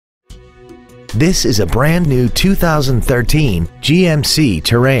This is a brand new 2013 GMC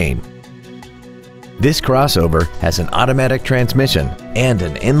Terrain. This crossover has an automatic transmission and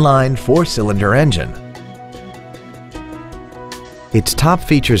an inline 4-cylinder engine. Its top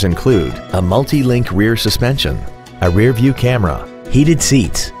features include a multi-link rear suspension, a rear-view camera, heated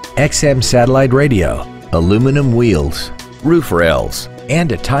seats, XM satellite radio, aluminum wheels, roof rails,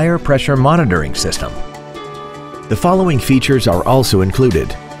 and a tire pressure monitoring system. The following features are also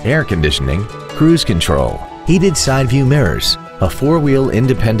included: air conditioning, cruise control, heated side view mirrors, a 4-wheel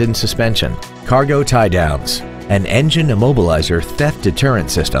independent suspension, cargo tie-downs, an engine immobilizer theft deterrent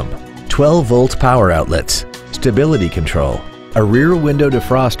system, 12-volt power outlets, stability control, a rear window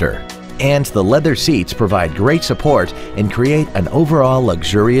defroster, and the leather seats provide great support and create an overall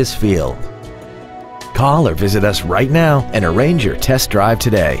luxurious feel. Call or visit us right now and arrange your test drive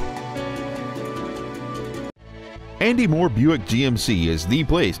today. Andy Mohr Buick GMC is the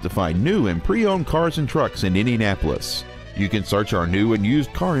place to find new and pre-owned cars and trucks in Indianapolis. You can search our new and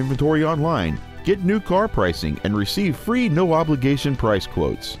used car inventory online, get new car pricing, and receive free no-obligation price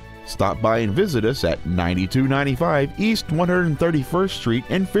quotes. Stop by and visit us at 9295 East 131st Street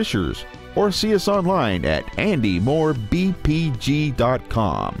in Fishers, or see us online at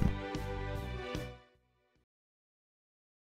andymoorbpg.com.